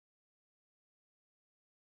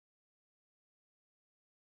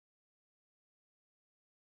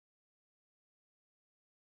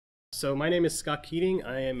So my name is Scott Keating.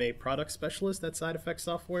 I am a product specialist at Side Effects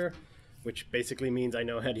Software, which basically means I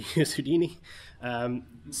know how to use Houdini.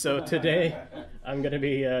 So today I'm going to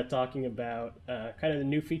be talking about kind of the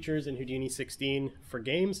new features in Houdini 16 for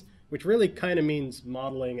games, which really kind of means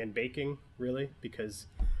modeling and baking, really, because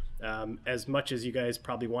as much as you guys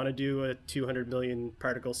probably want to do a 200 million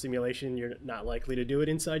particle simulation, you're not likely to do it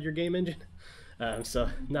inside your game engine. So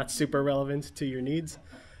not super relevant to your needs.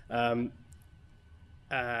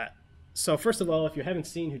 So first of all, if you haven't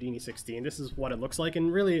seen Houdini 16, this is what it looks like,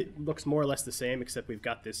 and really it looks more or less the same, except we've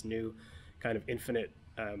got this new kind of infinite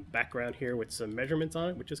background here with some measurements on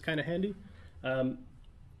it, which is kind of handy. But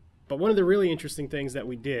one of the really interesting things that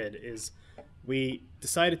we did is we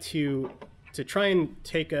decided to try and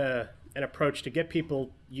take an approach to get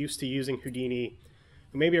people used to using Houdini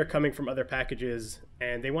who maybe are coming from other packages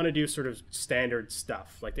and they want to do sort of standard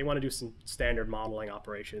stuff, like they want to do some standard modeling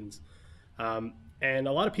operations. And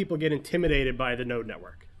a lot of people get intimidated by the node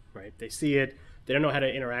network, right? They see it, they don't know how to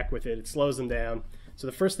interact with it, it slows them down. So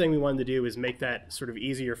the first thing we wanted to do is make that sort of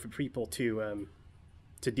easier for people to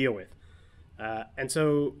deal with. And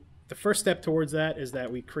so the first step towards that is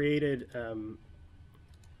that we created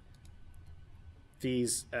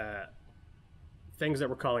these things that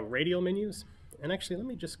we're calling radial menus. And actually, let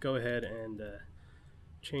me just go ahead and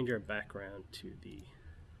change our background to the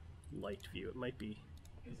light view. It might be...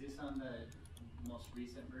 Is this on the most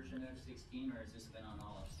recent version of 16, or has this been on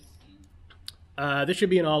all of 16? This should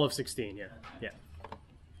be in all of 16, yeah. Okay. Yeah.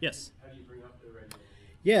 Yes? How do you bring up the radial menu?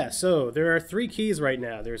 Yeah, so there are 3 keys right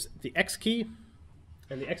now. There's the X key,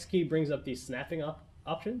 and the X key brings up these snapping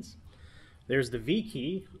options. There's the V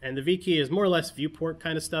key, and the V key is more or less viewport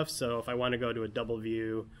kind of stuff. So if I want to go to a double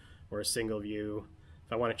view or a single view,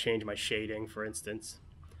 if I want to change my shading, for instance.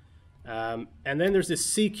 And then there's this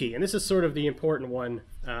C key, and this is sort of the important one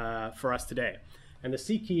for us today. And the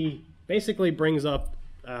C key basically brings up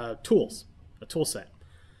tools, a tool set.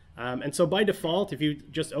 And so by default, if you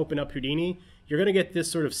just open up Houdini, you're going to get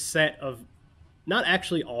this sort of set of not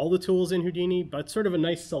actually all the tools in Houdini, but sort of a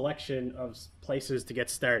nice selection of places to get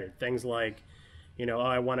started. Things like, you know, oh,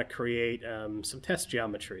 I want to create some test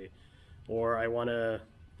geometry, or I want to,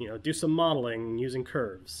 you know, do some modeling using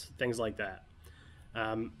curves, things like that.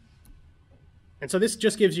 And so this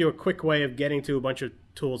just gives you a quick way of getting to a bunch of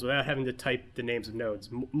tools without having to type the names of nodes,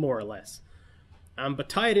 more or less. But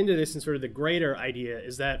tied into this and sort of the greater idea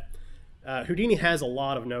is that Houdini has a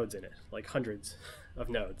lot of nodes in it, like hundreds of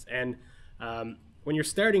nodes. And when you're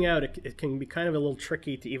starting out, it can be kind of a little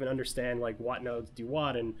tricky to even understand like what nodes do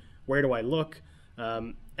what and where do I look.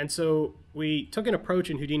 And so we took an approach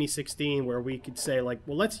in Houdini 16 where we could say like,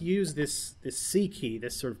 well, let's use this C key,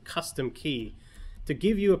 this sort of custom key, to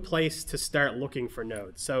give you a place to start looking for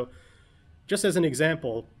nodes. So just as an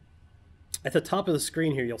example, at the top of the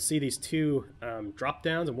screen here, you'll see these 2 drop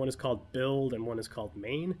downs, and one is called build and one is called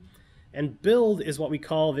main. And build is what we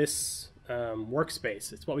call this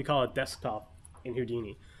workspace. It's what we call a desktop in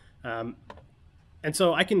Houdini. And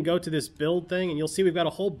so I can go to this build thing, and you'll see we've got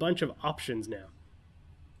a whole bunch of options now.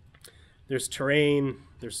 There's terrain,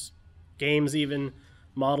 there's games even,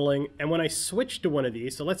 modeling, and when I switch to one of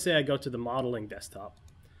these, so let's say I go to the modeling desktop,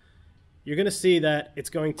 you're going to see that it's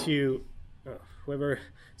going to,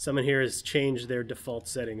 someone here has changed their default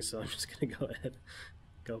settings, so I'm just going to go ahead,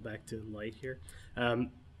 go back to light here.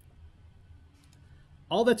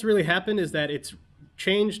 All that's really happened is that it's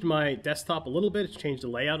changed my desktop a little bit, it's changed the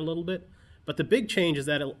layout a little bit, but the big change is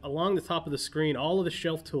that along the top of the screen, all of the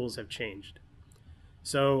shelf tools have changed.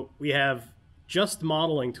 So we have just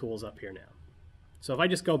modeling tools up here now. So if I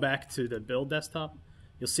just go back to the build desktop,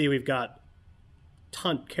 you'll see we've got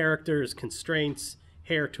characters, constraints,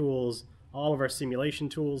 hair tools, all of our simulation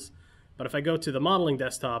tools. But if I go to the modeling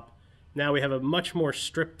desktop, now we have a much more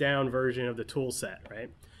stripped down version of the tool set,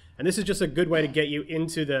 right? And this is just a good way to get you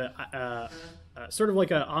into the sort of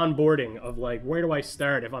like an onboarding of like, where do I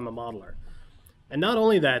start if I'm a modeler? And not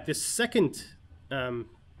only that, this second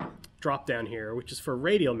drop down here, which is for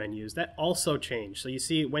radial menus, that also changed. So you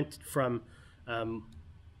see it went from,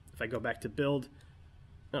 if I go back to build,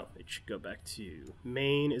 oh, it should go back to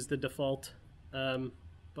main is the default.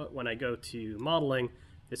 But when I go to modeling,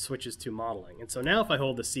 it switches to modeling. And so now if I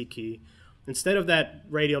hold the C key, instead of that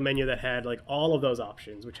radial menu that had like all of those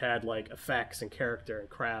options, which had like effects and character and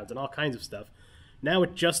crowds and all kinds of stuff, now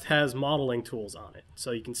it just has modeling tools on it.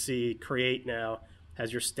 So you can see create now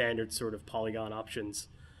has your standard sort of polygon options.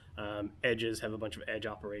 Edges have a bunch of edge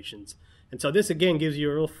operations. And so this again gives you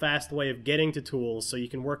a real fast way of getting to tools so you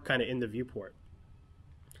can work kind of in the viewport.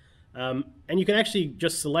 And you can actually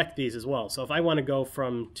just select these as well. So if I want to go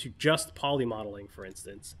to just poly modeling, for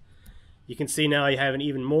instance, you can see now you have an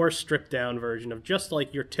even more stripped down version of just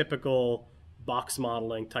like your typical box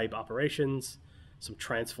modeling type operations, some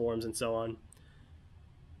transforms and so on.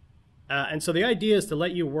 And so the idea is to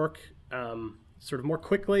let you work sort of more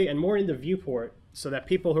quickly and more in the viewport so that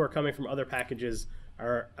people who are coming from other packages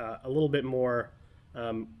are a little bit more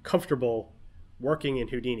comfortable working in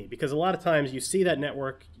Houdini. Because a lot of times you see that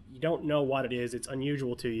network, you don't know what it is, it's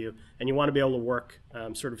unusual to you, and you want to be able to work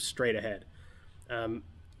sort of straight ahead.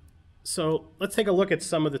 So let's take a look at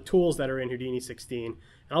some of the tools that are in Houdini 16. And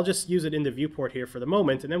I'll just use it in the viewport here for the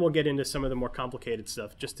moment, and then we'll get into some of the more complicated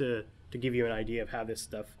stuff just to give you an idea of how this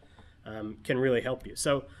stuff can really help you.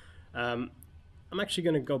 So I'm actually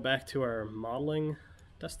going to go back to our modeling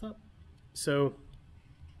desktop. So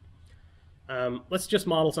let's just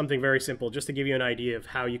model something very simple just to give you an idea of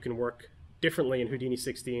how you can work differently in Houdini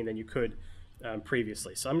 16 than you could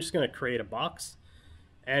previously. So I'm just going to create a box.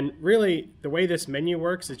 And really, the way this menu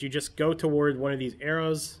works is you just go toward one of these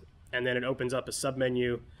arrows, and then it opens up a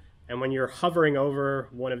submenu. And when you're hovering over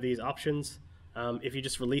one of these options, if you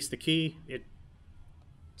just release the key, it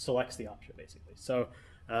selects the option, basically. So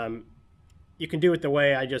you can do it the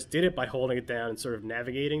way I just did it by holding it down and sort of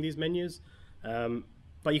navigating these menus.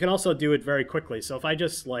 But you can also do it very quickly. So if I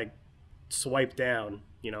just like swipe down,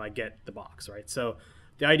 I get the box, right? So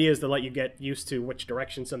the idea is to let you get used to which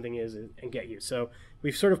direction something is and get you. So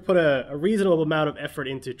we've sort of put a reasonable amount of effort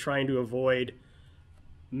into trying to avoid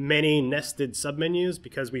many nested submenus,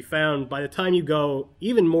 because we found by the time you go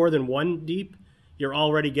even more than one deep, you're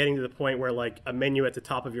already getting to the point where like a menu at the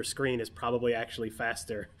top of your screen is probably actually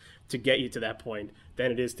faster to get you to that point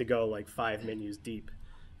than it is to go like 5 menus deep.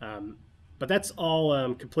 But that's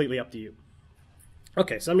all completely up to you.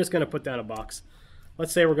 Okay, so I'm just going to put down a box.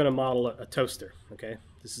 Let's say we're going to model a toaster. Okay,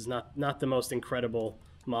 this is not the most incredible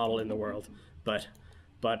model in the world, but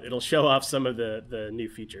it'll show off some of the new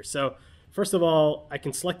features. So first of all, I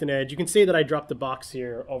can select an edge. You can see that I dropped the box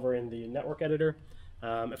here over in the network editor.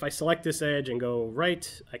 If I select this edge and go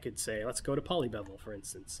right, I could say let's go to polybevel, for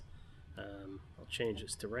instance. I'll change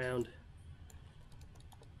this to round,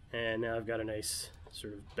 and now I've got a nice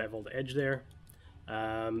sort of beveled edge there.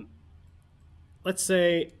 Let's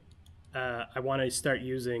say I want to start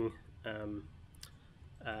using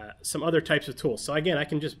some other types of tools. So again, I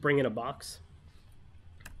can just bring in a box.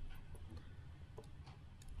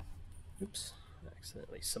 Oops, I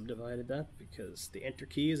accidentally subdivided that because the enter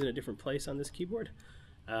key is in a different place on this keyboard.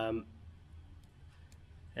 And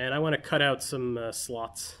I want to cut out some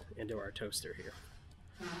slots into our toaster here.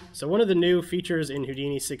 So one of the new features in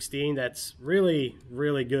Houdini 16 that's really,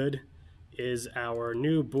 really good is our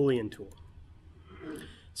new Boolean tool.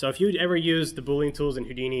 So if you'd ever used the Boolean tools in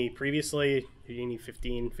Houdini previously, Houdini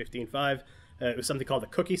 15, 15.5, it was something called the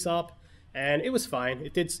cookie sop, and it was fine.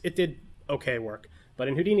 It did okay work. But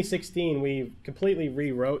in Houdini 16, we completely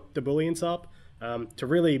rewrote the Boolean sop to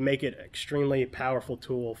really make it an extremely powerful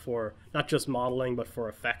tool for not just modeling, but for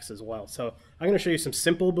effects as well. So I'm going to show you some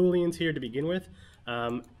simple Booleans here to begin with,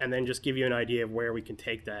 and then just give you an idea of where we can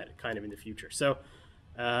take that kind of in the future. So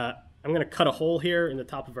I'm going to cut a hole here in the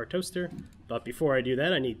top of our toaster, but before I do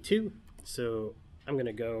that, I need 2. So I'm going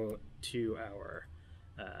to go to our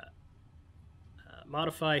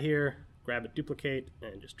modify here, grab a duplicate,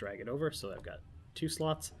 and just drag it over. So I've got 2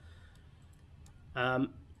 slots. And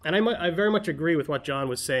I very much agree with what John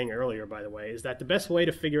was saying earlier, by the way, is that the best way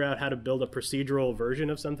to figure out how to build a procedural version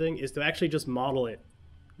of something is to actually just model it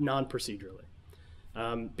non-procedurally.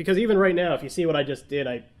 Because even right now, if you see what I just did,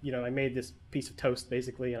 I made this piece of toast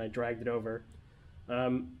basically, and I dragged it over.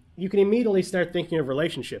 You can immediately start thinking of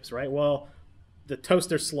relationships, right? Well, the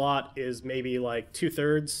toaster slot is maybe like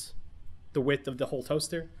 2/3 the width of the whole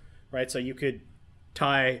toaster, right? So you could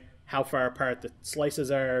tie how far apart the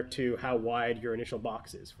slices are to how wide your initial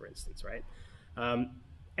box is, for instance, right?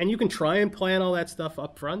 And you can try and plan all that stuff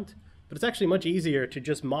up front, but it's actually much easier to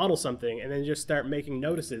just model something and then just start making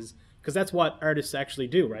notices, because that's what artists actually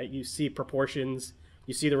do, right? You see proportions,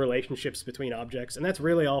 you see the relationships between objects, and that's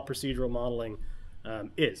really all procedural modeling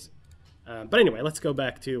is. But anyway, let's go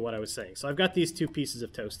back to what I was saying. So I've got these 2 pieces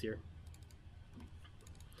of toast here.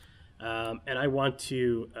 And I want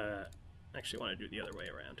to, actually want to do it the other way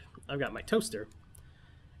around. I've got my toaster,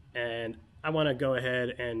 and I want to go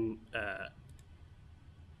ahead and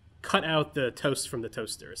cut out the toast from the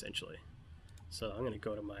toaster, essentially. So I'm going to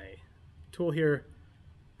go to my tool here,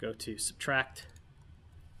 go to subtract,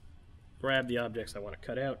 grab the objects I want to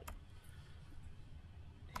cut out,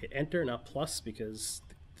 hit enter, not plus, because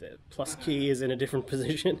the plus key is in a different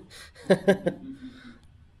position. Let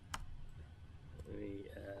me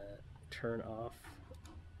turn off.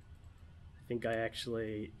 I think I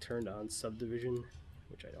actually turned on subdivision,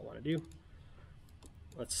 which I don't want to do.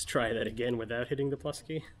 Let's try that again without hitting the plus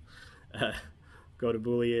key. Go to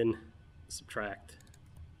Boolean, subtract.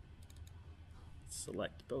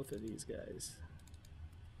 Select both of these guys.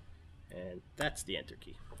 And that's the enter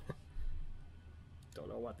key. Don't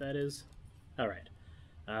know what that is. All right.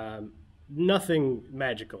 Nothing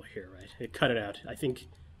magical here, right? It cut it out. I think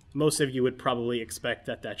most of you would probably expect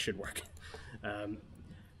that that should work.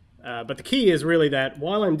 But the key is really that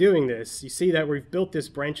while I'm doing this, you see that we've built this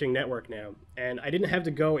branching network now, and I didn't have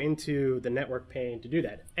to go into the network pane to do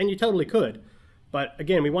that. And you totally could. But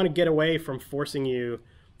again, we want to get away from forcing you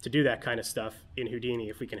to do that kind of stuff in Houdini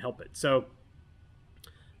if we can help it. So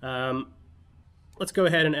let's go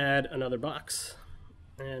ahead and add another box.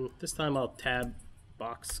 And this time I'll tab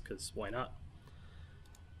box, because why not?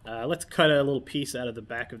 Let's cut a little piece out of the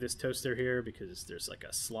back of this toaster here, because there's like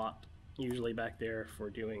a slot usually back there for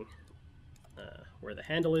doing where the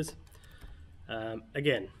handle is.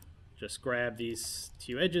 Again, just grab these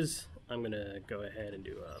two edges. I'm going to go ahead and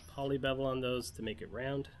do a poly bevel on those to make it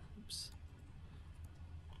round. Oops.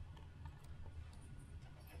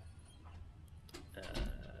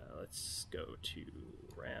 Let's go to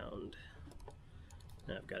round.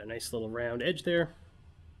 I've got a nice little round edge there.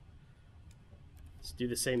 Let's do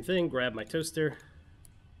the same thing. Grab my toaster,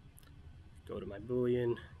 go to my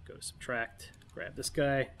Boolean, go to subtract, grab this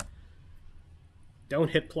guy. Don't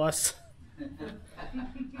hit plus.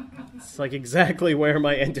 It's like exactly where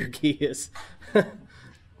my enter key is.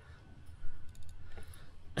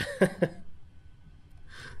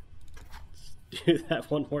 Do that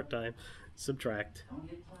one more time. Subtract.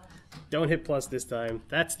 Don't hit plus this time.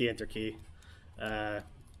 That's the enter key.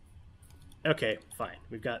 Okay, fine.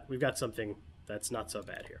 We've got something that's not so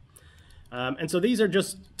bad here. And so these are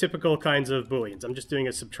just typical kinds of Booleans. I'm just doing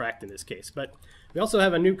a subtract in this case. But we also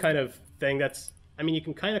have a new kind of thing that's, I mean, you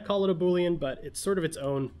can kind of call it a Boolean, but it's sort of its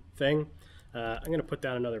own thing. I'm going to put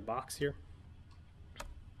down another box here.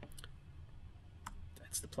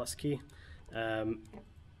 That's the plus key. I'm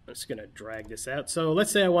just going to drag this out. So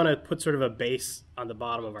let's say I want to put sort of a base on the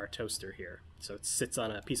bottom of our toaster here. So it sits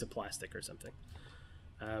on a piece of plastic or something.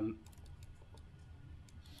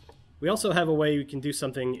 We also have a way we can do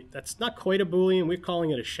something that's not quite a Boolean. We're calling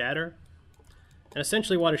it a shatter. And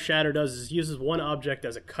essentially what a shatter does is uses one object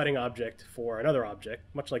as a cutting object for another object,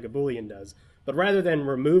 much like a Boolean does. But rather than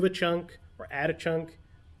remove a chunk or add a chunk,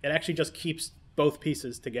 it actually just keeps both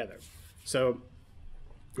pieces together. So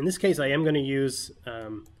in this case, I am going to use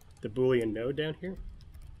the Boolean node down here.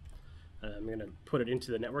 I'm going to put it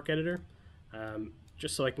into the network editor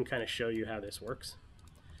just so I can kind of show you how this works.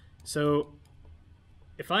 So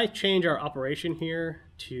if I change our operation here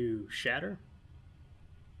to shatter,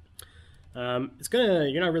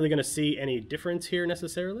 you're not really going to see any difference here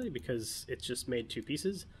necessarily because it's just made two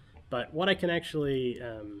pieces. But what I can actually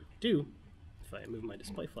do, if I move my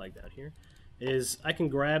display flag down here, is I can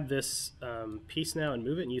grab this piece now and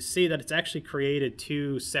move it, and you see that it's actually created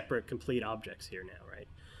two separate complete objects here now,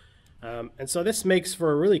 right? And so this makes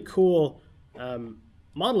for a really cool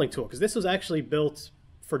modeling tool, because this was actually built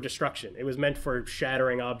for destruction. It was meant for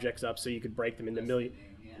shattering objects up so you could break them into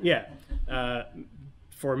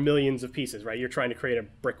for millions of pieces, right? You're trying to create a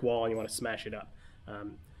brick wall and you want to smash it up.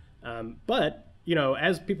 But you know,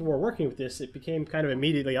 as people were working with this, it became kind of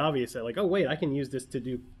immediately obvious that, like, oh wait, I can use this to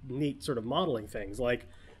do neat sort of modeling things. Like,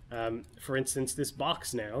 for instance, this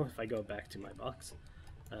box now, if I go back to my box,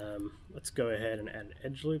 let's go ahead and add an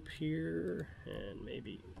edge loop here, and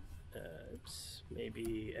maybe,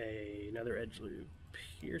 another edge loop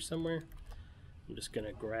here somewhere. I'm just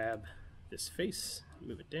gonna grab this face,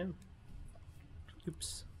 move it down.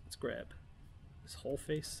 Oops, let's grab this whole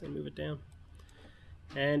face and move it down.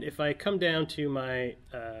 And if I come down to my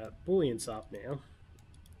Boolean SOP now,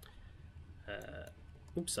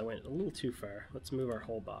 oops, I went a little too far. Let's move our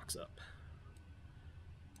whole box up.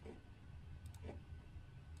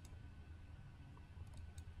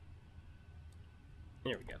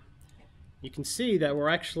 There we go. You can see that we're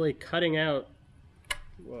actually cutting out,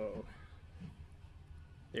 whoa,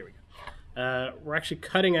 there we go. We're actually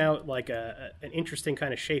cutting out like an interesting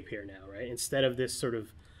kind of shape here now, right? Instead of this sort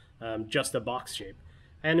of just a box shape.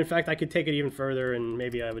 And in fact, I could take it even further, and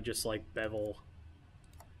maybe I would just like bevel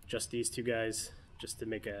just these two guys just to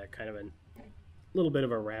make a kind of a little bit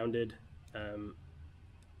of a rounded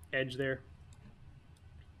edge there.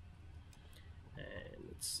 And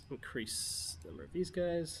let's increase the number of these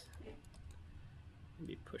guys.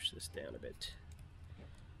 Maybe push this down a bit.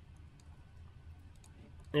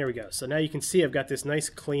 There we go. So now you can see I've got this nice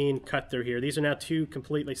clean cut through here. These are now two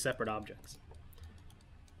completely separate objects.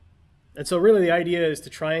 And so really the idea is to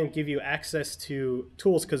try and give you access to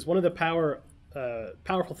tools, because one of the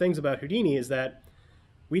powerful things about Houdini is that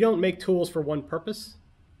we don't make tools for one purpose.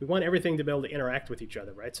 We want everything to be able to interact with each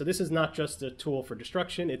other, right? So this is not just a tool for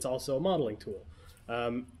destruction, it's also a modeling tool.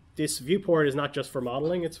 This viewport is not just for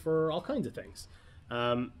modeling, it's for all kinds of things.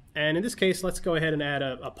 And in this case, let's go ahead and add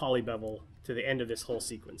a polybevel to the end of this whole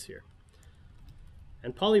sequence here.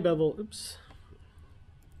 And polybevel, oops.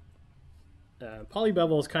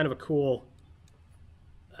 Polybevel is kind of a cool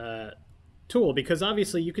tool because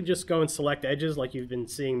obviously you could just go and select edges like you've been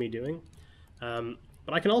seeing me doing.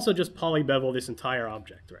 But I can also just polybevel this entire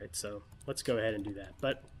object, right? So let's go ahead and do that.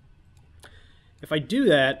 But if I do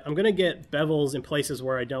that, I'm going to get bevels in places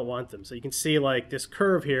where I don't want them. So you can see like this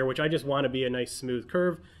curve here, which I just want to be a nice smooth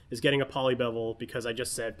curve, is getting a polybevel because I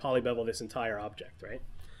just said polybevel this entire object, right?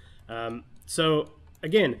 So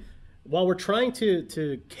again, while we're trying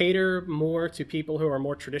to cater more to people who are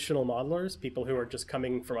more traditional modelers, people who are just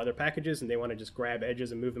coming from other packages and they want to just grab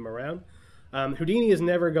edges and move them around, Houdini is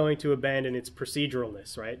never going to abandon its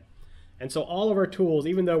proceduralness, right? And so all of our tools,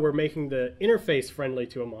 even though we're making the interface friendly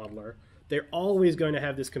to a modeler, they're always going to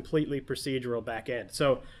have this completely procedural back end.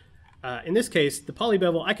 So in this case, the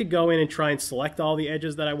polybevel, I could go in and try and select all the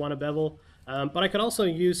edges that I want to bevel, but I could also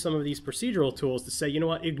use some of these procedural tools to say, you know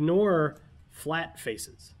what, ignore flat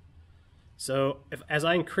faces. So as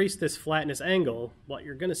I increase this flatness angle, what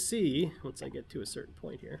you're going to see, once I get to a certain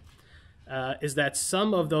point here, is that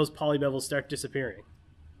some of those polybevels start disappearing,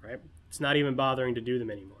 right? It's not even bothering to do them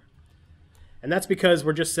anymore. And that's because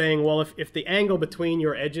we're just saying, well, if the angle between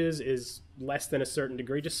your edges is less than a certain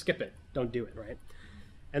degree, just skip it. Don't do it, right?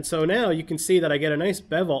 And so now you can see that I get a nice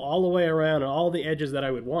bevel all the way around on all the edges that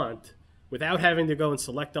I would want without having to go and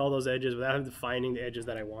select all those edges, without having to finding the edges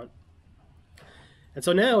that I want. And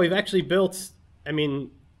so now we've actually built, I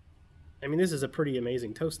mean, this is a pretty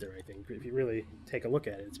amazing toaster, I think, if you really take a look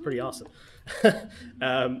at it. It's pretty awesome.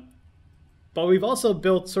 But we've also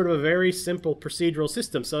built sort of a very simple procedural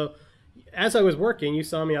system. So as I was working, you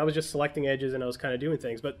saw me, I was just selecting edges and I was kind of doing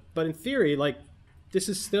things. But in theory, like, this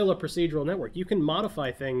is still a procedural network. You can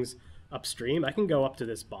modify things upstream. I can go up to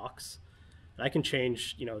this box. And I can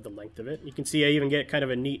change, you know, the length of it. You can see I even get kind of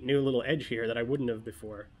a neat new little edge here that I wouldn't have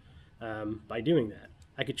before by doing that.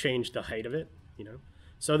 I could change the height of it, you know.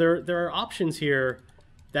 So there are options here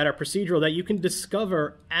that are procedural that you can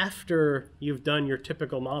discover after you've done your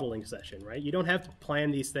typical modeling session, right? You don't have to plan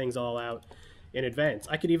these things all out in advance.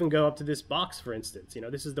 I could even go up to this box, for instance. You know,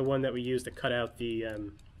 this is the one that we use to cut out the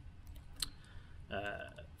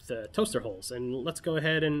toaster holes. And let's go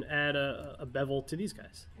ahead and add a bevel to these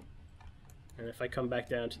guys. And if I come back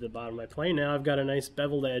down to the bottom of my plane now, I've got a nice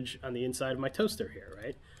beveled edge on the inside of my toaster here,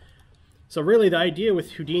 right? So really the idea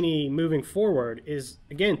with Houdini moving forward is,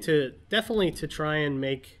 again, definitely to try and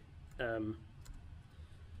make Houdini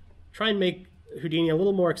a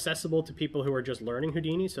little more accessible to people who are just learning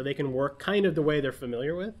Houdini so they can work kind of the way they're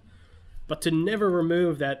familiar with, but to never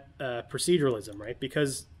remove that proceduralism, right?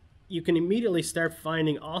 Because you can immediately start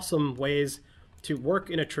finding awesome ways to work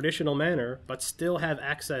in a traditional manner, but still have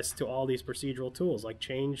access to all these procedural tools, like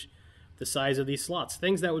change the size of these slots,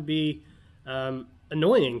 things that would be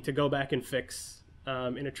annoying to go back and fix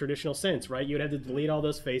in a traditional sense, right? You'd have to delete all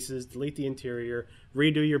those faces, delete the interior,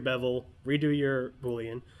 redo your bevel, redo your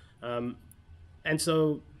Boolean. And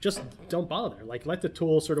so just don't bother. Like, let the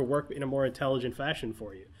tool sort of work in a more intelligent fashion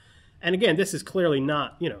for you. And again, this is clearly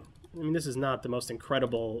not, you know, I mean, this is not the most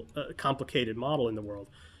incredible, complicated model in the world.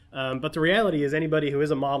 But the reality is anybody who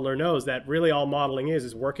is a modeler knows that really all modeling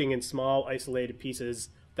is working in small, isolated pieces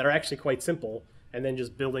that are actually quite simple, and then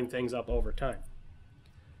just building things up over time.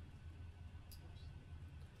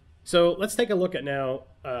 So let's take a look at now,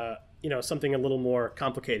 you know, something a little more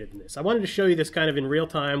complicated than this. I wanted to show you this kind of in real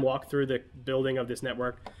time, walk through the building of this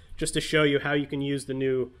network, just to show you how you can use the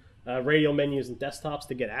new radial menus and desktops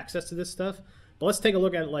to get access to this stuff. But let's take a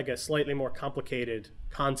look at like a slightly more complicated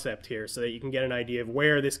concept here so that you can get an idea of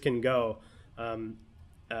where this can go.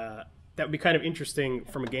 That would be kind of interesting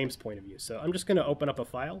from a game's point of view. So I'm just going to open up a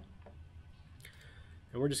file,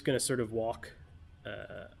 and we're just going to sort of walk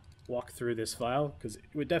through this file, because it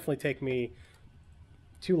would definitely take me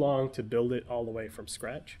too long to build it all the way from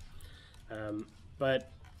scratch.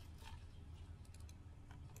 But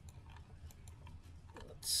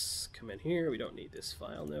let's come in here. We don't need this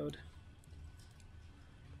file node.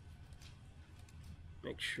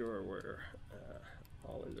 Make sure we're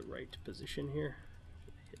all in the right position here.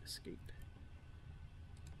 Hit escape.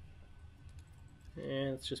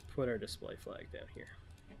 And let's just put our display flag down here.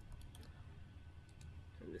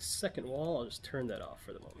 And this second wall, I'll just turn that off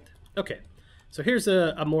for the moment. Okay, so here's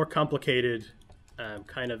a more complicated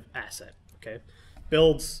kind of asset, okay?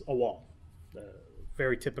 Builds a wall.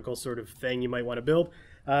 Very typical sort of thing you might want to build.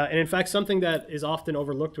 And in fact, something that is often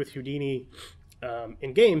overlooked with Houdini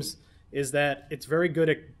in games is that it's very good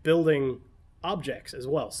at building objects as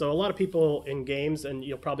well. So a lot of people in games, and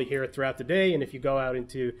you'll probably hear it throughout the day, and if you go out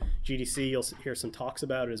into GDC, you'll hear some talks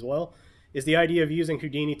about it as well, is the idea of using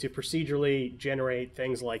Houdini to procedurally generate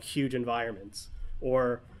things like huge environments,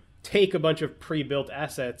 or take a bunch of pre-built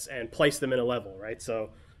assets and place them in a level, right?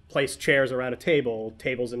 So place chairs around a table,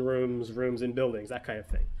 tables in rooms, rooms in buildings, that kind of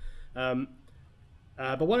thing.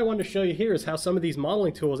 But what I wanted to show you here is how some of these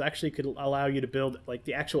modeling tools actually could allow you to build like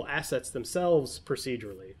the actual assets themselves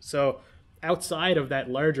procedurally. So outside of that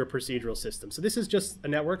larger procedural system. So this is just a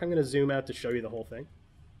network. I'm going to zoom out to show you the whole thing.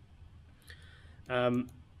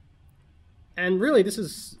 And really,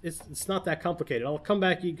 it's not that complicated. I'll come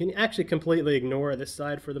back. You can actually completely ignore this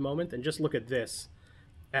side for the moment and just look at this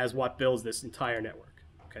as what builds this entire network.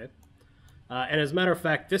 Okay. And as a matter of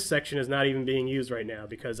fact, this section is not even being used right now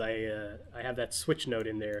because I have that switch node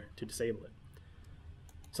in there to disable it.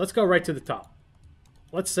 So let's go right to the top.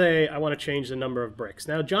 Let's say I want to change the number of bricks.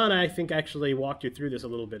 Now, John, I think, actually walked you through this a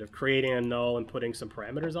little bit of creating a null and putting some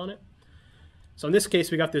parameters on it. So in this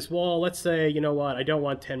case, we got this wall. Let's say, you know what, I don't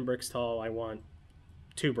want 10 bricks tall. I want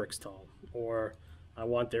 2 bricks tall. Or I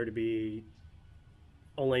want there to be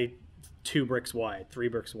only 2 bricks wide, 3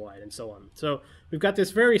 bricks wide, and so on. So we've got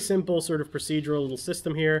this very simple sort of procedural little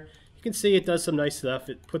system here. You can see it does some nice stuff.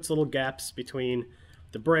 It puts little gaps between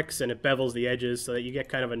the bricks, and it bevels the edges so that you get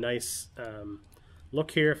kind of a nice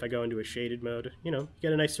look here. If I go into a shaded mode, you know, you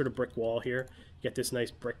get a nice sort of brick wall here. You get this nice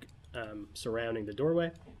brick surrounding the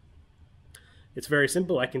doorway. It's very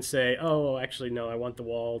simple. I can say, oh, actually, no, I want the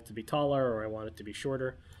wall to be taller, or I want it to be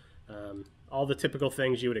shorter. All the typical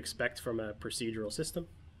things you would expect from a procedural system.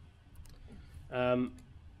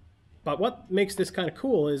 But what makes this kind of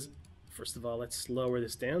cool is, first of all, let's lower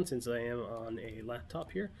this down since I am on a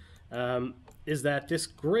laptop here, is that this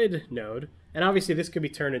grid node, and obviously this could be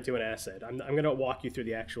turned into an asset. I'm going to walk you through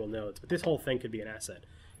the actual nodes, but this whole thing could be an asset.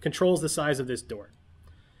 Controls the size of this door.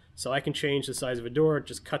 So I can change the size of a door. It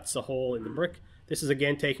just cuts a hole in the brick. This is,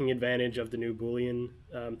 again, taking advantage of the new Boolean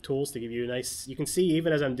tools to give you a nice... You can see,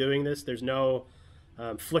 even as I'm doing this, there's no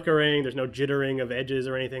flickering, there's no jittering of edges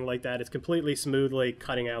or anything like that. It's completely smoothly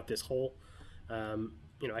cutting out this hole.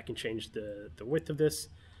 You know, I can change the width of this.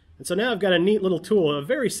 And so now I've got a neat little tool, a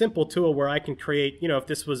very simple tool where I can create, you know, if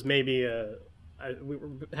this was maybe we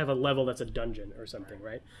have a level that's a dungeon or something,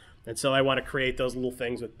 right? And so I want to create those little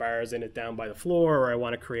things with bars in it down by the floor, or I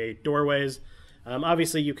want to create doorways.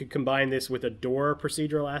 Obviously, you could combine this with a door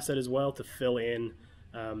procedural asset as well to fill in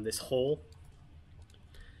this hole.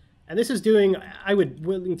 And this is doing, I would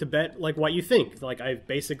willing to bet, like what you think. Like I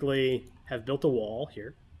basically have built a wall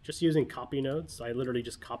here, just using copy nodes. So I literally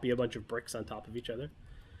just copy a bunch of bricks on top of each other.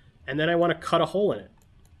 And then I want to cut a hole in it,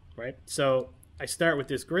 right? So I start with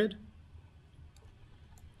this grid.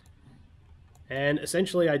 And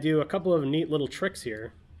essentially I do a couple of neat little tricks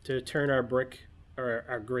here to turn our brick or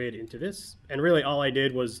our grid into this. And really all I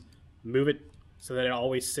did was move it so that it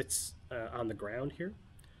always sits on the ground here.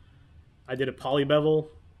 I did a poly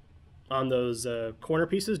bevel on those corner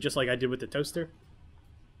pieces, just like I did with the toaster.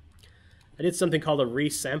 I did something called a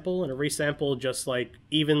resample, and a resample just like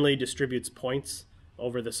evenly distributes points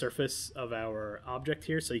over the surface of our object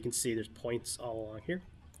here, so you can see there's points all along here.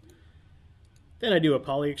 Then I do a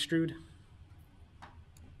poly extrude.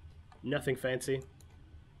 Nothing fancy.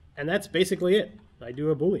 And that's basically it. I do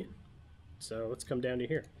a Boolean. So let's come down to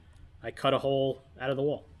here. I cut a hole out of the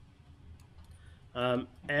wall.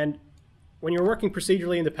 And when you're working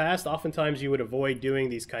procedurally in the past, oftentimes you would avoid doing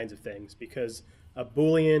these kinds of things because a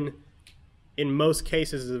Boolean, in most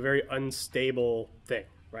cases, is a very unstable thing,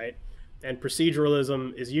 right? And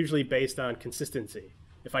proceduralism is usually based on consistency.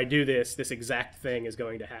 If I do this, this exact thing is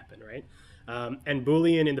going to happen, right? And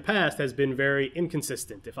Boolean in the past has been very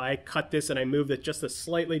inconsistent. If I cut this and I move it just a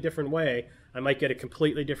slightly different way, I might get a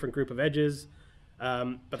completely different group of edges.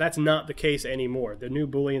 But that's not the case anymore. The new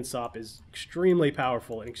Boolean SOP is extremely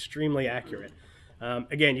powerful and extremely accurate.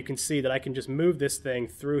 Again, you can see that I can just move this thing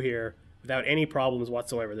through here without any problems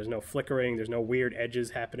whatsoever. There's no flickering, there's no weird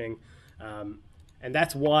edges happening. And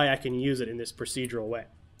that's why I can use it in this procedural way.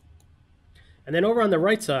 And then over on the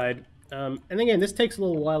right side, and again, this takes a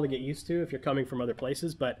little while to get used to if you're coming from other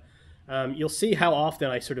places, but you'll see how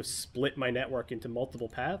often I sort of split my network into multiple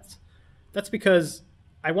paths. That's because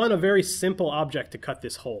I want a very simple object to cut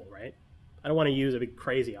this hole, right? I don't want to use a big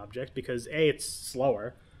crazy object because A, it's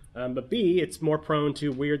slower, but B, it's more prone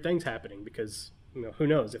to weird things happening because, you know, who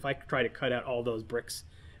knows if I try to cut out all those bricks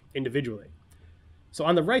individually. So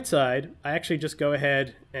on the right side, I actually just go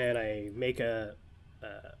ahead and I make a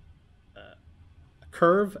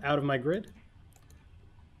curve out of my grid.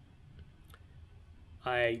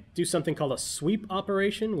 I do something called a sweep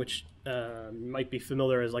operation, which might be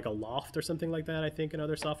familiar as like a loft or something like that, I think, in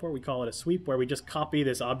other software. We call it a sweep, where we just copy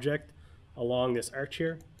this object along this arch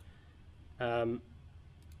here. And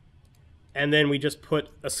then we just put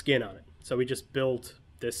a skin on it. So we just build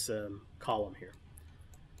this column here.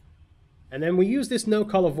 And then we use this node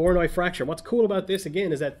called a Voronoi fracture. What's cool about this,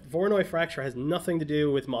 again, is that Voronoi fracture has nothing to do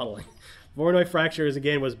with modeling. Voronoi fracture,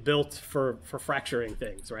 again, was built for fracturing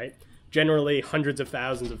things, right? Generally hundreds of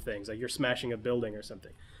thousands of things, like you're smashing a building or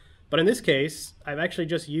something. But in this case, I've actually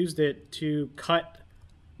just used it to cut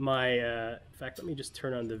my, in fact, let me just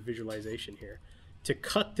turn on the visualization here, to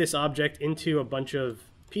cut this object into a bunch of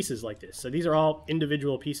pieces like this. So these are all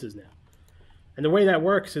individual pieces now. And the way that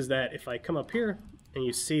works is that if I come up here and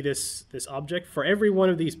you see this object, for every one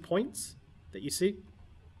of these points that you see,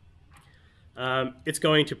 it's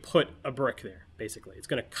going to put a brick there, basically. It's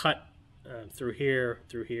going to cut through here,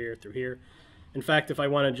 through here, through here. In fact, if I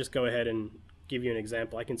want to just go ahead and give you an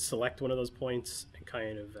example, I can select one of those points and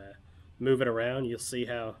kind of move it around. You'll see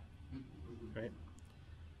how, right?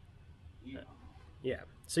 Yeah.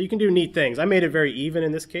 So you can do neat things. I made it very even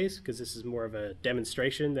in this case because this is more of a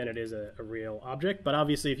demonstration than it is a real object. But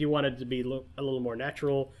obviously, if you wanted to be a little more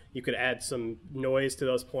natural, you could add some noise to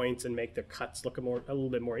those points and make the cuts look a little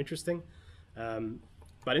bit more interesting.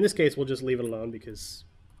 But in this case, we'll just leave it alone because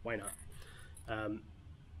why not?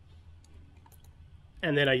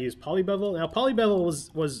 And then I use polybevel. Now,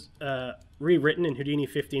 polybevel was rewritten in Houdini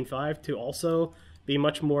 15.5 to also be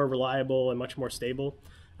much more reliable and much more stable.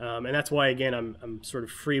 And that's why, again, I'm sort of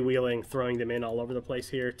freewheeling, throwing them in all over the place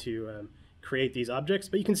here to create these objects.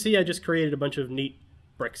 But you can see I just created a bunch of neat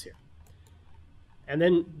bricks here. And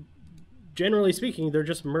then, generally speaking, they're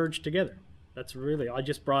just merged together. That's really, I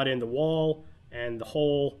just brought in the wall and the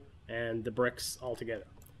hole and the bricks all together.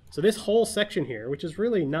 So this whole section here, which is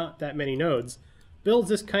really not that many nodes, builds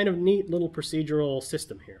this kind of neat little procedural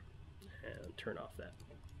system here. And turn off that,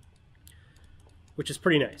 which is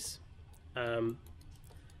pretty nice. And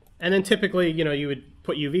then typically, you know, you would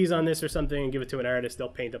put UVs on this or something and give it to an artist. They'll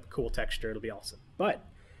paint up a cool texture. It'll be awesome. But,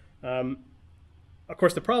 of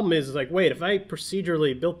course, the problem is like, wait, if I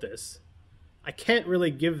procedurally built this, I can't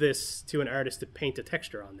really give this to an artist to paint a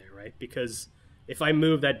texture on there, right? Because if I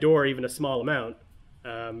move that door even a small amount,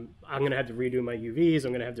 I'm going to have to redo my UVs.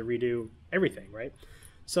 I'm going to have to redo everything, right?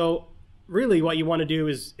 So really what you want to do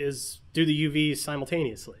is do the UVs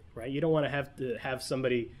simultaneously, right? You don't want to have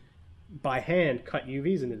somebody by hand cut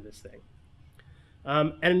UVs into this thing.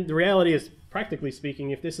 And the reality is, practically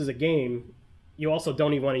speaking, if this is a game, you also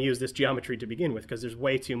don't even want to use this geometry to begin with because there's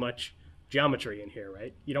way too much geometry in here,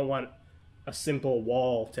 right? You don't want a simple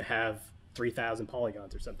wall to have 3,000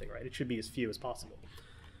 polygons or something, right? It should be as few as possible.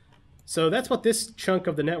 So that's what this chunk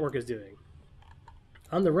of the network is doing.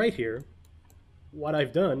 On the right here, what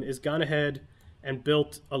I've done is gone ahead and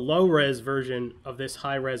built a low-res version of this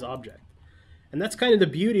high-res object. And that's kind of the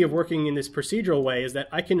beauty of working in this procedural way, is that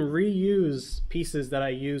I can reuse pieces that I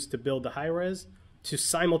used to build the high-res to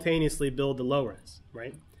simultaneously build the low-res,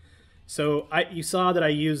 right? So you saw that I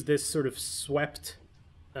used this sort of swept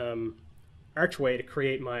archway to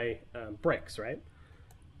create my bricks, right?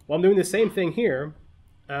 Well, I'm doing the same thing here,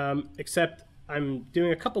 except I'm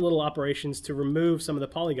doing a couple little operations to remove some of the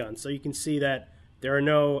polygons. So you can see that there are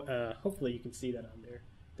no, hopefully you can see that on there.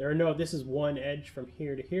 There are no, this is one edge from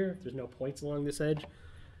here to here. There's no points along this edge.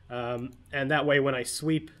 And that way when I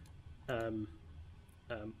sweep to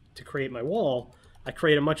create my wall, I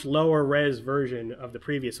create a much lower res version of the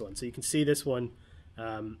previous one. So you can see this one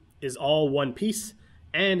is all one piece,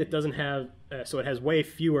 and it doesn't have, so it has way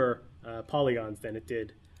fewer polygons than it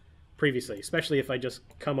did previously, especially if I just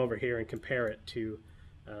come over here and compare it to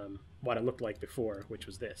what it looked like before, which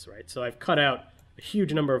was this, right? So I've cut out a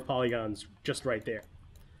huge number of polygons just right there.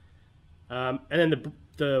 And then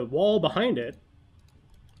the wall behind it,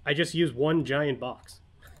 I just use one giant box.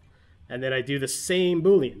 And then I do the same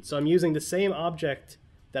Boolean. So I'm using the same object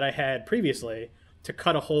that I had previously to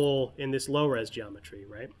cut a hole in this low-res geometry,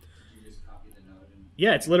 right? You just copy the node and...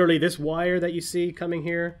 Yeah, it's literally this wire that you see coming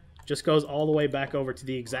here just goes all the way back over to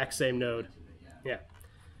the exact same node. Yeah.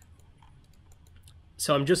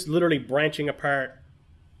 So I'm just literally branching apart,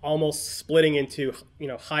 almost splitting into, you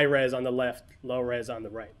know, high-res on the left, low-res on the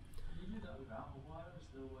right.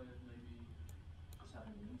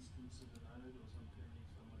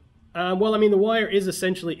 Well, I mean, the wire is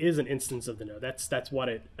essentially an instance of the node. That's what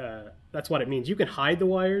it means. You can hide the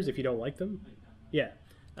wires if you don't like them. Yeah.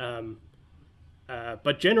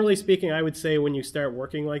 But generally speaking, I would say when you start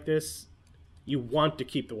working like this, you want to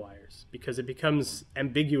keep the wires because it becomes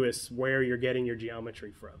ambiguous where you're getting your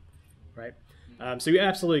geometry from, right? So you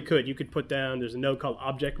absolutely could. You could put down, there's a node called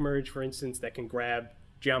object merge, for instance, that can grab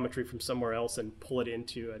geometry from somewhere else and pull it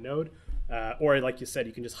into a node. Or like you said,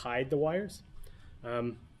 you can just hide the wires.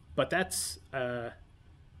 But that's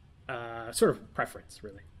sort of preference,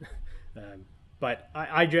 really. But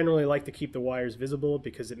I generally like to keep the wires visible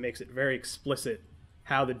because it makes it very explicit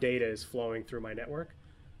how the data is flowing through my network,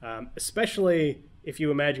 especially if you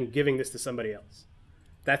imagine giving this to somebody else.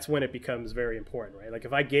 That's when it becomes very important, right? Like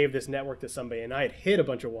if I gave this network to somebody and I had hit a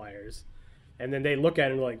bunch of wires, and then they look at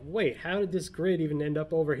it and like, wait, how did this grid even end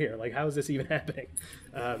up over here? Like, how is this even happening?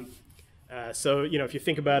 So, you know, if you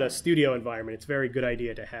think about a studio environment, it's a very good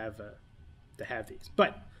idea to have these.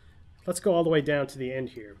 But let's go all the way down to the end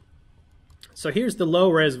here. So here's the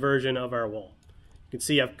low-res version of our wall. You can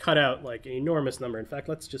see I've cut out like an enormous number. In fact,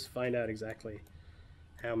 let's just find out exactly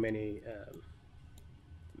how many.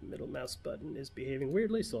 Middle mouse button is behaving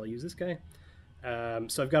weirdly, so I'll use this guy.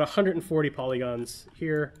 So I've got 140 polygons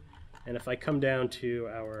here, and if I come down to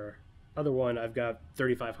our other one, I've got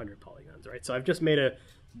 3,500 polygons, right? So I've just made a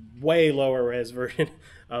way lower res version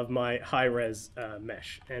of my high res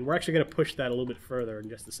mesh, and we're actually going to push that a little bit further in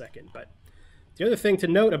just a second. But the other thing to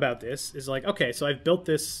note about this is like, okay, so I've built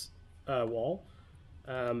this wall,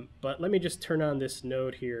 but let me just turn on this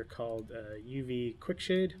node here called UV Quick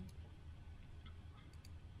Shade.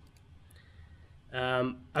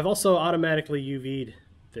 I've also automatically UV'd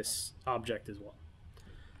this object as well.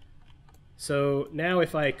 So now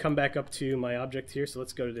if I come back up to my object here, so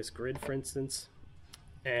let's go to this grid, for instance,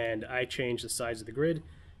 and I change the size of the grid,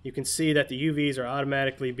 you can see that the UVs are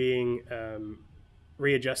automatically being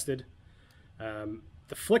readjusted.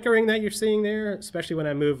 The flickering that you're seeing there, especially when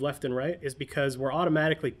I move left and right, is because we're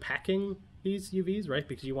automatically packing these UVs, right?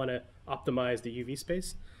 Because you want to optimize the UV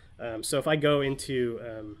space. So if I go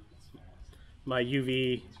into my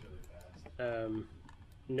UV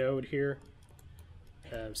node here,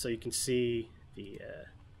 so you can see the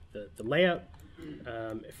layout.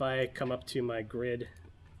 If I come up to my grid,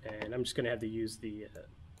 and I'm just going to have to use the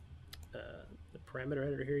parameter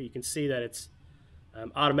editor here, you can see that it's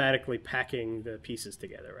automatically packing the pieces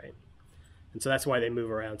together, right? And so that's why they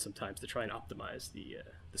move around sometimes to try and optimize the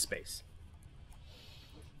space.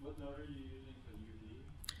 What node are you using for UV?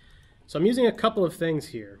 So I'm using a couple of things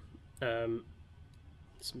here.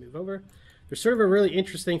 Let's move over. There's sort of a really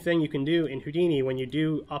interesting thing you can do in Houdini when you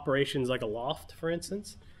do operations like a loft, for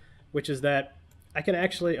instance, which is that I can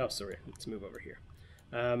actually, oh, sorry, let's move over here.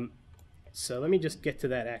 So let me just get to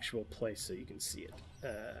that actual place so you can see it.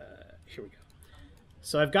 Here we go.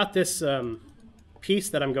 So I've got this piece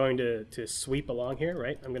that I'm going to sweep along here,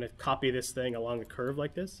 right? I'm going to copy this thing along a curve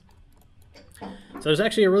like this. So there's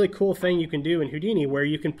actually a really cool thing you can do in Houdini where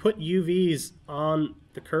you can put UVs on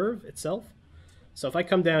the curve itself. So if I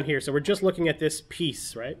come down here, so we're just looking at this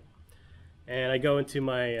piece, right? And I go into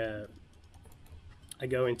my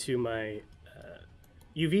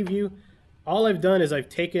UV view. All I've done is I've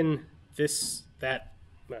taken that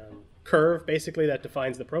curve basically that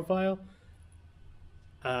defines the profile,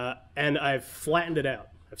 and I've flattened it out.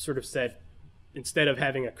 I've sort of said, instead of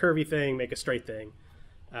having a curvy thing, make a straight thing.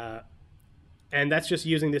 And that's just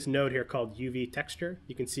using this node here called UV texture.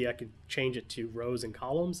 You can see I could change it to rows and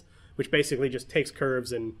columns, which basically just takes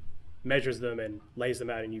curves and measures them and lays them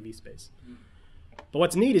out in UV space. But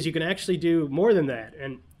what's neat is you can actually do more than that.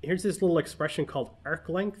 And here's this little expression called arc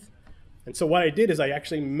length. And so what I did is I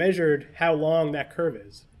actually measured how long that curve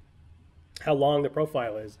is, how long the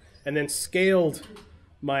profile is, and then scaled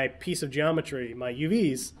my piece of geometry, my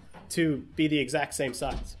UVs, to be the exact same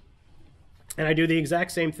size. And I do the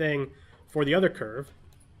exact same thing for the other curve.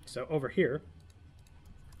 So over here,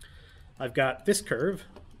 I've got this curve.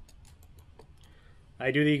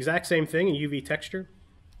 I do the exact same thing in UV texture.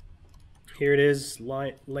 Here it is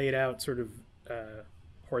laid out sort of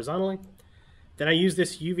horizontally. Then I use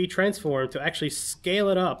this UV transform to actually scale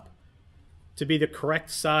it up to be the correct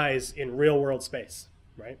size in real world space,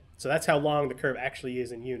 right? So that's how long the curve actually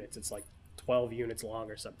is in units. It's like 12 units long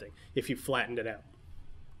or something if you flattened it out.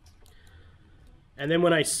 And then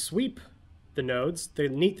when I sweep the nodes, the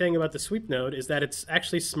neat thing about the sweep node is that it's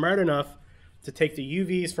actually smart enough to take the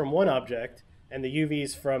UVs from one object and the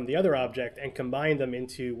UVs from the other object and combine them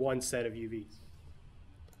into one set of UVs.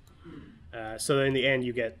 So in the end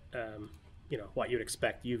you get you know, what you'd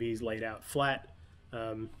expect, UVs laid out flat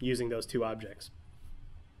using those two objects.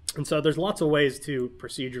 And so there's lots of ways to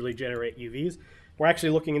procedurally generate UVs. We're actually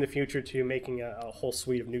looking in the future to making a whole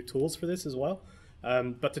suite of new tools for this as well.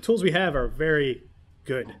 But the tools we have are very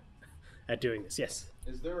good at doing this. Yes?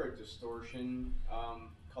 Is there a distortion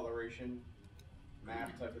coloration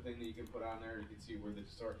map type of thing that you can put on there. You can see where the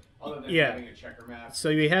sort, other than Yeah. having a checker map. So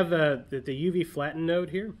we have the UV flatten node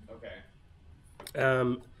here.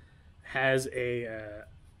 Okay. Has a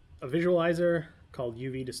visualizer called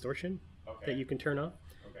UV distortion that you can turn on.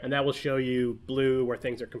 Okay. And that will show you blue where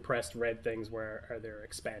things are compressed, red things where they're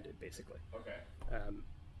expanded, basically. Okay.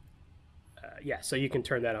 Yeah, so you can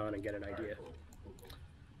turn that on and get an idea. Right,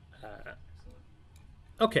 cool.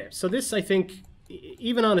 Okay, so this, I think,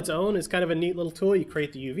 even on its own, is kind of a neat little tool. You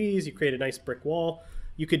create the UVs, you create a nice brick wall.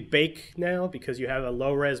 You could bake now because you have a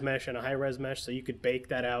low-res mesh and a high-res mesh, so you could bake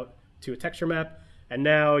that out to a texture map. And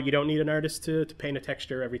now you don't need an artist to paint a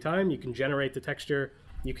texture every time. You can generate the texture.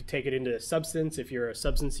 You could take it into Substance if you're a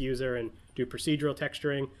Substance user and do procedural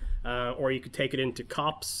texturing. Or you could take it into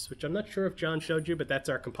Cops, which I'm not sure if John showed you, but that's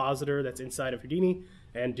our compositor that's inside of Houdini,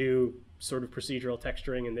 and do sort of procedural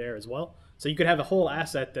texturing in there as well. So you could have a whole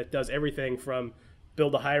asset that does everything from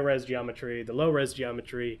build the high-res geometry, the low-res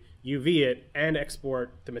geometry, UV it, and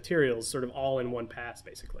export the materials sort of all in one pass,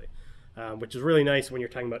 basically, which is really nice when you're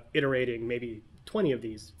talking about iterating maybe 20 of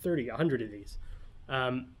these, 30, 100 of these.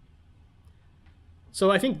 So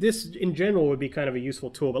I think this, in general, would be kind of a useful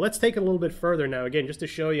tool. But let's take it a little bit further now, again, just to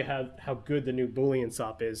show you how good the new Boolean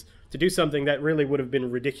SOP is to do something that really would have been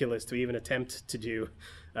ridiculous to even attempt to do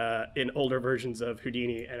in older versions of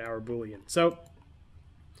Houdini and our Boolean. So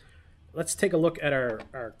let's take a look at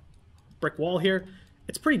our brick wall here.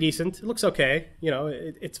 It's pretty decent. It looks okay. You know,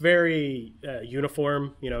 it's very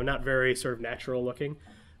uniform, you know, not very sort of natural looking.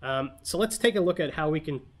 So let's take a look at how we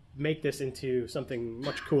can make this into something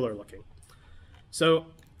much cooler looking. So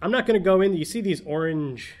I'm not going to go in. You see these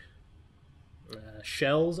orange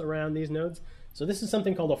shells around these nodes? So this is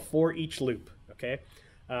something called a for each loop, okay?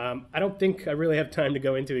 I don't think I really have time to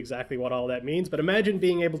go into exactly what all that means, but imagine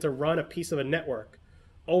being able to run a piece of a network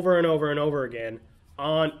over and over and over again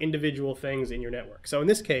on individual things in your network. So in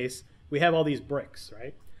this case, we have all these bricks,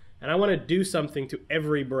 right? And I want to do something to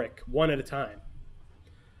every brick, one at a time.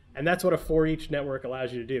 And that's what a for each network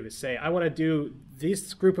allows you to do, is say, I want to do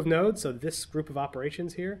this group of nodes, so this group of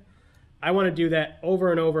operations here, I want to do that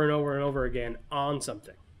over and over and over and over again on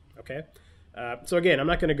something, okay? So again, I'm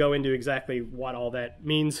not going to go into exactly what all that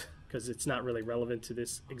means because it's not really relevant to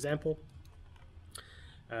this example.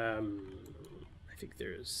 I think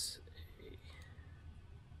there's a...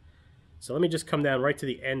 So let me just come down right to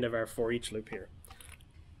the end of our for each loop here.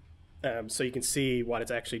 So you can see what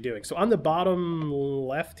it's actually doing. So on the bottom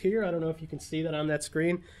left here, I don't know if you can see that on that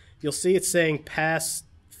screen, you'll see it's saying pass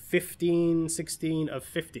 15, 16 of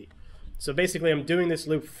 50. So basically I'm doing this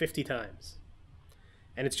loop 50 times.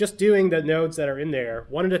 And it's just doing the nodes that are in there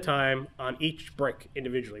one at a time on each brick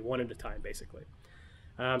individually, one at a time basically.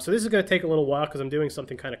 So this is going to take a little while because I'm doing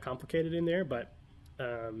something kind of complicated in there, but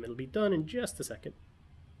it'll be done in just a second.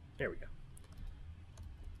 There we go.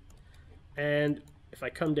 And if I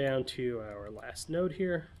come down to our last node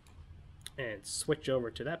here and switch over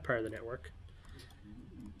to that part of the network,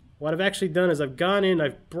 what I've actually done is I've gone in,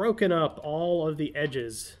 I've broken up all of the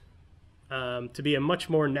edges to be a much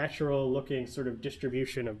more natural looking sort of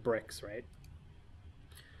distribution of bricks, right?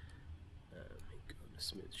 Let me go to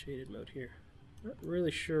smooth shaded mode here. Not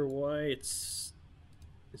really sure why it's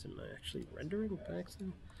isn't actually rendering by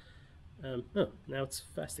accident. Oh, now it's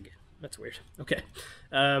fast again. That's weird. Okay.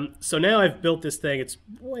 So now I've built this thing. It's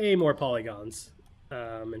way more polygons.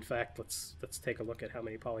 In fact, let's take a look at how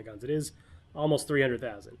many polygons it is. Almost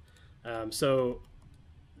 300,000. So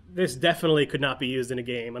this definitely could not be used in a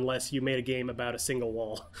game unless you made a game about a single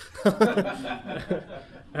wall.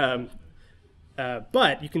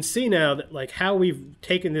 But you can see now that like how we've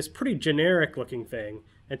taken this pretty generic looking thing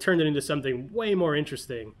and turned it into something way more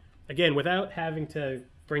interesting. Again, without having to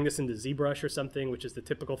bring this into ZBrush or something, which is the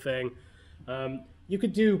typical thing. You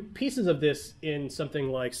could do pieces of this in something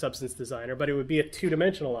like Substance Designer, but it would be a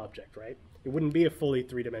two-dimensional object, right? It wouldn't be a fully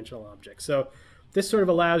three-dimensional object. So this sort of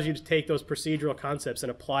allows you to take those procedural concepts and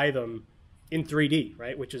apply them in 3D,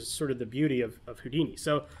 right? Which is sort of the beauty of Houdini.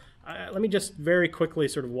 So let me just very quickly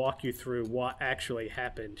sort of walk you through what actually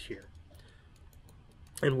happened here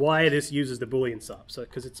and why this uses the Boolean SOP,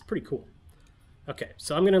 because it's pretty cool. Okay,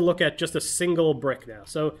 so I'm going to look at just a single brick now.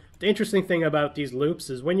 So the interesting thing about these loops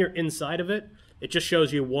is when you're inside of it, it just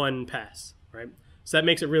shows you one pass, right? So that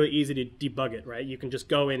makes it really easy to debug it, right? You can just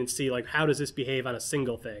go in and see, like, how does this behave on a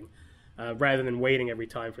single thing, rather than waiting every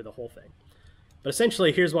time for the whole thing. But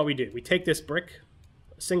essentially, here's what we do. We take this brick,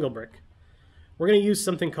 a single brick. We're going to use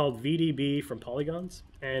something called VDB from polygons.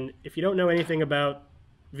 And if you don't know anything about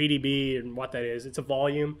VDB and what that is, it's a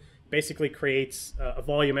volume. Basically creates a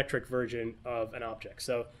volumetric version of an object.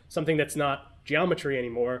 So something that's not geometry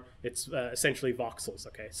anymore, it's essentially voxels,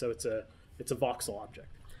 okay? So it's It's a voxel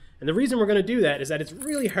object. And the reason we're going to do that is that it's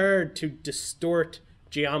really hard to distort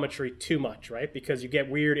geometry too much, right? Because you get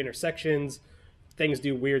weird intersections, things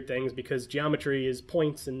do weird things because geometry is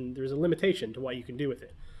points and there's a limitation to what you can do with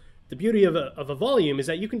it. The beauty of a volume is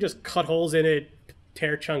that you can just cut holes in it,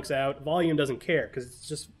 tear chunks out. Volume doesn't care because it's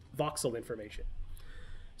just voxel information.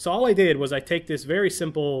 So all I did was I take this very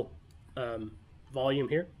simple volume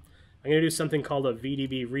here. I'm going to do something called a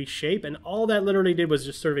VDB reshape, and all that literally did was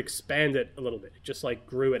just sort of expand it a little bit. It just like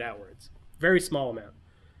grew it outwards. Very small amount.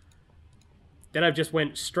 Then I've just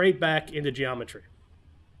went straight back into geometry.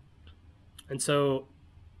 And so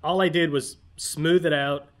all I did was smooth it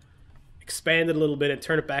out, expand it a little bit, and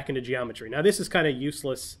turn it back into geometry. Now this is kind of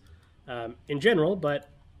useless in general, but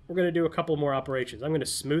we're going to do a couple more operations. I'm going to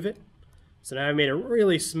smooth it. So now I've made a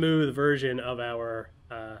really smooth version of our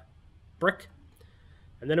brick.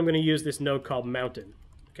 And then I'm going to use this node called mountain.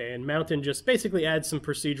 Okay, and mountain just basically adds some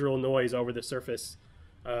procedural noise over the surface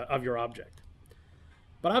of your object.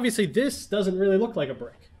 But obviously this doesn't really look like a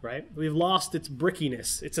brick, right? We've lost its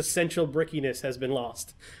brickiness. Its essential brickiness has been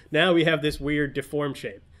lost. Now we have this weird deformed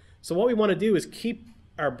shape. So what we want to do is keep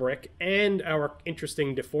our brick and our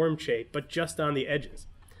interesting deformed shape, but just on the edges.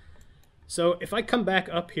 So if I come back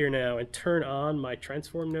up here now and turn on my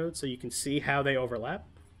transform node so you can see how they overlap,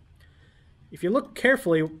 if you look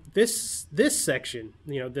carefully, this section,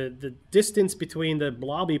 the distance between the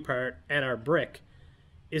blobby part and our brick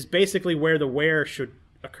is basically where the wear should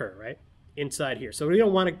occur, right? Inside here. So we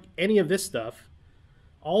don't want any of this stuff.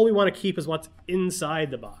 All we want to keep is what's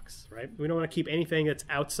inside the box, right? We don't want to keep anything that's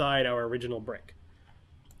outside our original brick.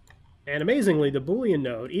 And amazingly, the Boolean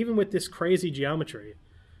node, even with this crazy geometry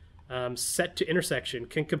set to intersection,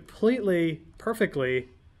 can completely, perfectly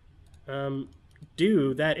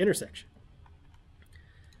do that intersection.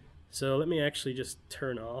 So let me actually just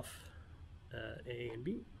turn off A and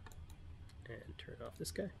B and turn off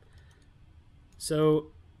this guy.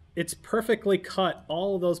 So it's perfectly cut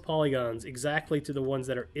all of those polygons exactly to the ones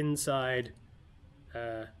that are inside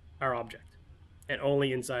our object and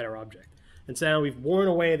only inside our object. And so now we've worn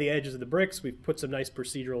away the edges of the bricks. We've put some nice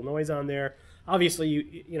procedural noise on there.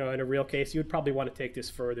 Obviously, you know, in a real case, you would probably want to take this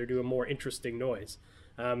further, do a more interesting noise.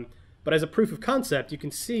 But as a proof of concept, you can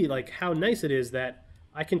see like how nice it is that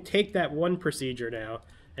I can take that one procedure now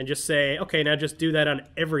and just say, okay, now just do that on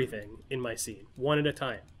everything in my scene, one at a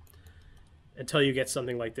time, until you get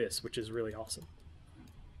something like this, which is really awesome.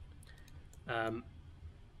 And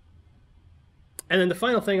then the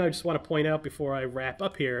final thing I just want to point out before I wrap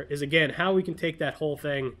up here is, again, how we can take that whole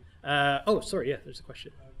thing. Oh, sorry, yeah, there's a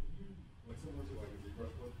question. Like similar to like a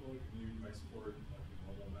ZBrush workflow, can you export like a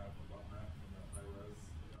normal map or dot map from that high res?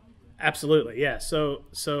 Absolutely, yeah.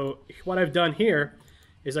 So what I've done here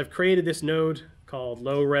is I've created this node called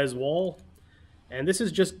low res wall, and this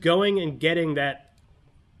is just going and getting that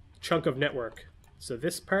chunk of network. So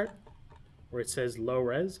this part where it says low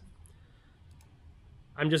res,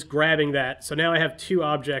 I'm just grabbing that. So now I have two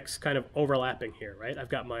objects kind of overlapping here, right? I've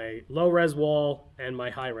got my low res wall and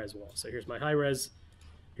my high res wall. So here's my high res,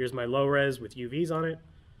 here's my low res with UVs on it.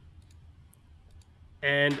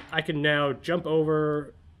 And I can now jump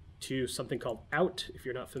over to something called out. If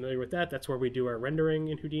you're not familiar with that, that's where we do our rendering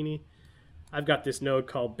in Houdini. I've got this node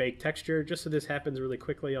called bake texture. Just so this happens really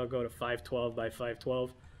quickly, I'll go to 512 by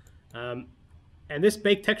 512. And this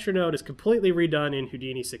bake texture node is completely redone in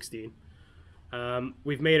Houdini 16.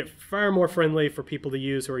 We've made it far more friendly for people to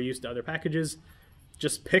use who are used to other packages.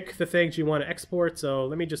 Just pick the things you want to export. So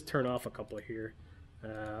let me just turn off a couple here.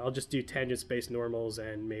 I'll just do tangent space normals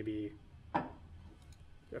and maybe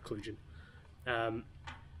occlusion.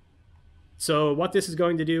 So what this is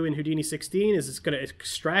going to do in Houdini 16 is it's going to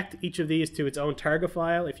extract each of these to its own target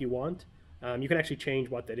file if you want. You can actually change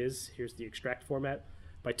what that is. Here's the extract format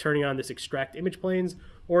by turning on this extract image planes,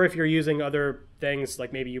 or if you're using other things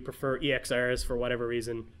like maybe you prefer EXRs for whatever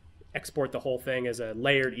reason, export the whole thing as a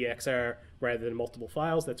layered EXR rather than multiple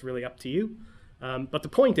files. That's really up to you. But the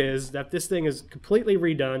point is that this thing is completely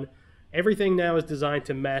redone. Everything now is designed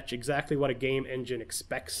to match exactly what a game engine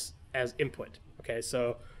expects as input. Okay,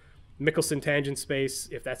 so Michelson tangent space,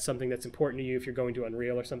 if that's something that's important to you, if you're going to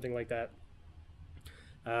Unreal or something like that.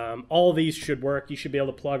 All these should work. You should be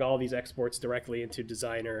able to plug all these exports directly into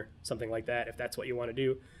Designer, something like that, if that's what you want to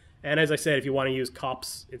do. And as I said, if you want to use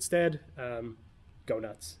cops instead, go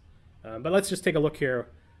nuts. But let's just take a look here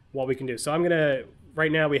what we can do. So I'm going to,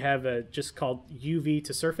 right now we have just called UV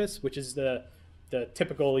to surface, which is the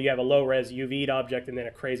typical, you have a low-res UV'd object and then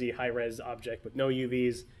a crazy high-res object with no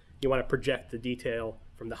UVs. You want to project the detail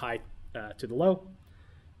from the high to the low.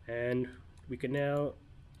 And we can now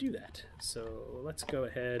do that. So let's go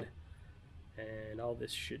ahead And all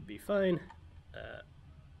this should be fine.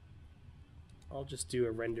 I'll just do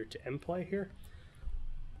a render to mplay here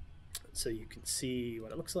so you can see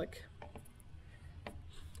what it looks like.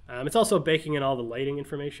 It's also baking in all the lighting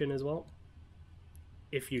information as well,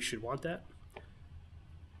 if you should want that.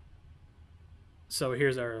 So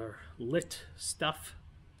here's our lit stuff.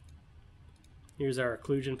 Here's our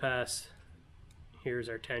occlusion pass. Here's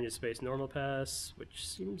our tangent space normal pass, which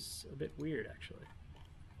seems a bit weird actually.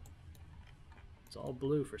 It's all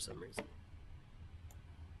blue for some reason.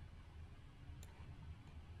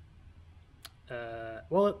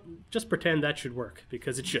 Well, just pretend that should work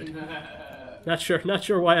because it should. Not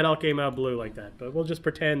sure why it all came out blue like that, but we'll just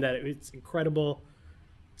pretend that it's incredible.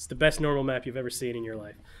 It's the best normal map you've ever seen in your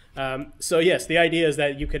life. So yes, the idea is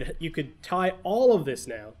that you could tie all of this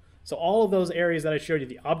now. So all of those areas that I showed you,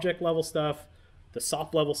 the object level stuff, the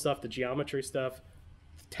soft level stuff, the geometry stuff,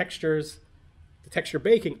 the textures, the texture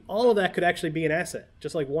baking, all of that could actually be an asset,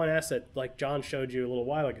 just like one asset like John showed you a little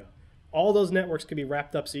while ago. All those networks could be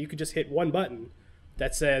wrapped up so you could just hit one button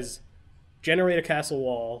that says generate a castle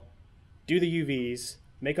wall, do the UVs,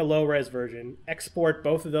 make a low-res version, export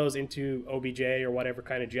both of those into OBJ or whatever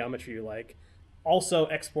kind of geometry you like, also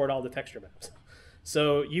export all the texture maps.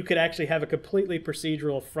 So you could actually have a completely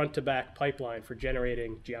procedural front-to-back pipeline for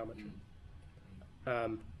generating geometry,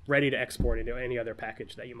 ready to export into any other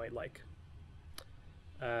package that you might like.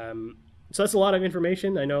 So that's a lot of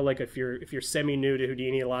information. I know, like, if you're semi-new to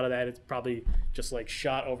Houdini, a lot of that is probably just like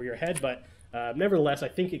shot over your head, but nevertheless, I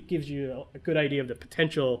think it gives you a good idea of the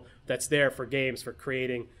potential that's there for games for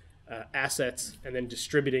creating assets and then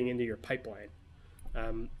distributing into your pipeline.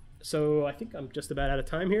 So I think I'm just about out of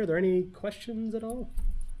time here. Are there any questions at all?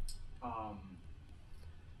 I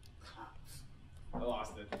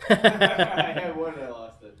lost it. I had one and I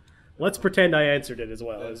lost it. Let's pretend I answered it as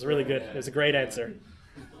well. It was really good. It was a great answer.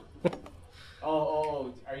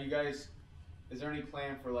 Are you guys, is there any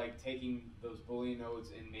plan for like taking those Boolean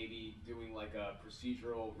nodes and maybe doing like a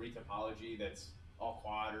procedural retopology that's all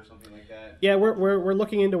quad or something like that? Yeah, we're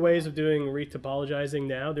looking into ways of doing retopologizing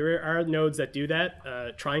now. There are nodes that do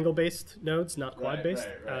that, triangle-based nodes, not quad-based.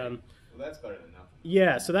 Right. Well, that's better than nothing.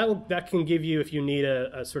 Yeah, so that can give you, if you need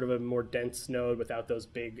a sort of a more dense node without those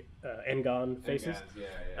big n-gon faces.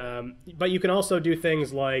 Yeah. But you can also do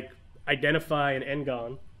things like identify an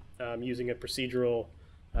n-gon using a procedural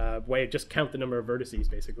way, just count the number of vertices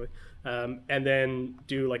basically, and then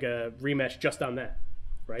do like a remesh just on that,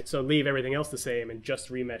 right? So leave everything else the same and just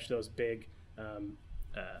remesh those big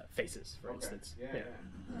faces, for instance.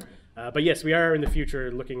 Yeah. But yes, we are in the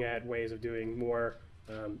future looking at ways of doing more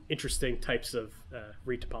interesting types of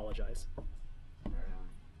retopologize.